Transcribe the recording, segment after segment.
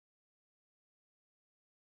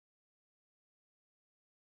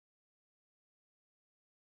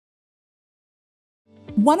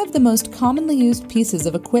One of the most commonly used pieces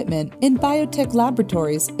of equipment in biotech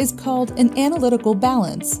laboratories is called an analytical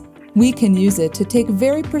balance. We can use it to take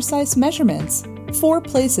very precise measurements, 4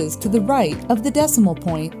 places to the right of the decimal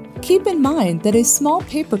point. Keep in mind that a small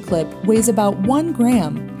paperclip weighs about 1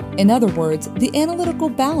 gram. In other words, the analytical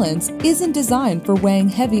balance isn't designed for weighing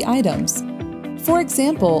heavy items. For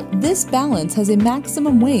example, this balance has a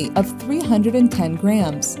maximum weight of 310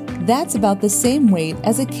 grams. That's about the same weight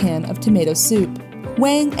as a can of tomato soup.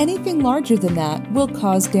 Weighing anything larger than that will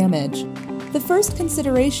cause damage. The first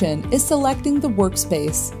consideration is selecting the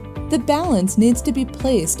workspace. The balance needs to be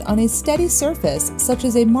placed on a steady surface such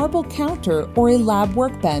as a marble counter or a lab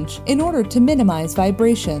workbench in order to minimize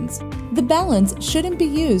vibrations. The balance shouldn't be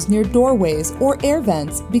used near doorways or air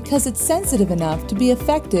vents because it's sensitive enough to be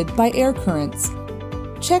affected by air currents.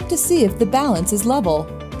 Check to see if the balance is level.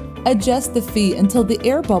 Adjust the feet until the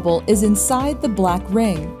air bubble is inside the black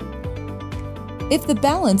ring. If the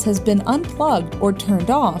balance has been unplugged or turned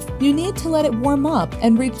off, you need to let it warm up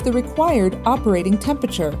and reach the required operating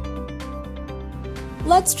temperature.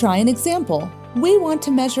 Let's try an example. We want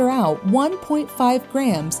to measure out 1.5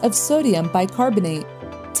 grams of sodium bicarbonate.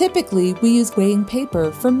 Typically, we use weighing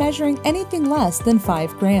paper for measuring anything less than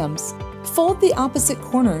 5 grams. Fold the opposite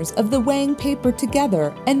corners of the weighing paper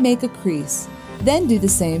together and make a crease. Then do the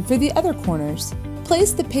same for the other corners.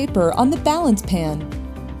 Place the paper on the balance pan.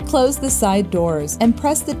 Close the side doors and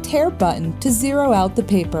press the tare button to zero out the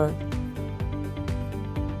paper.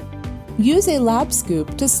 Use a lab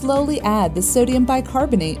scoop to slowly add the sodium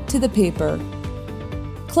bicarbonate to the paper.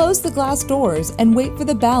 Close the glass doors and wait for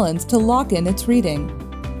the balance to lock in its reading.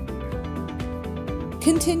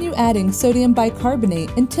 Continue adding sodium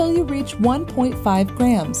bicarbonate until you reach 1.5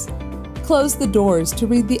 grams. Close the doors to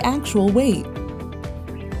read the actual weight,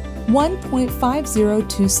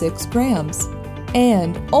 1.5026 grams.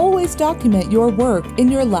 And always document your work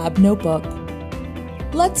in your lab notebook.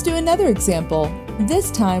 Let's do another example.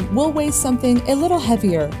 This time we'll weigh something a little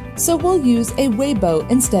heavier, so we'll use a weigh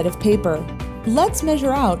boat instead of paper. Let's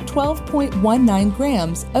measure out 12.19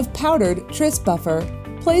 grams of powdered tris buffer.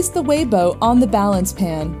 Place the weigh boat on the balance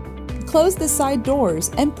pan. Close the side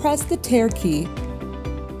doors and press the tare key.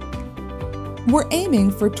 We're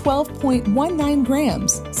aiming for 12.19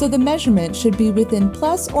 grams, so the measurement should be within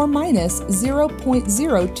plus or minus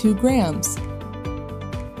 0.02 grams.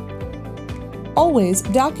 Always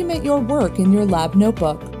document your work in your lab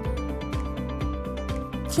notebook.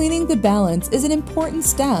 Cleaning the balance is an important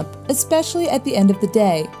step, especially at the end of the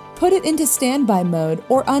day. Put it into standby mode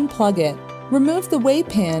or unplug it. Remove the weigh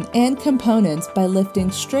pan and components by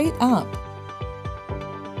lifting straight up.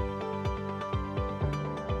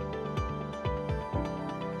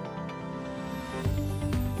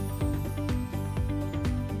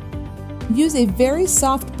 Use a very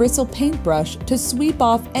soft bristle paintbrush to sweep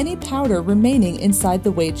off any powder remaining inside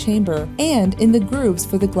the weigh chamber and in the grooves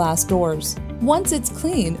for the glass doors. Once it's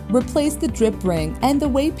clean, replace the drip ring and the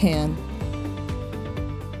weigh pan.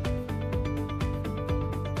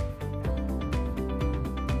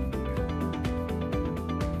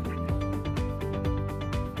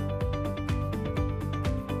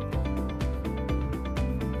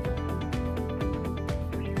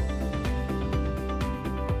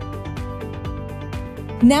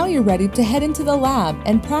 Now you're ready to head into the lab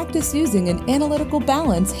and practice using an analytical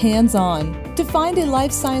balance hands-on. To find a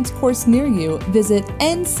life science course near you, visit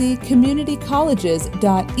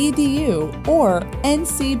ncommunitycolleges.edu or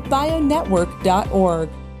ncbionetwork.org.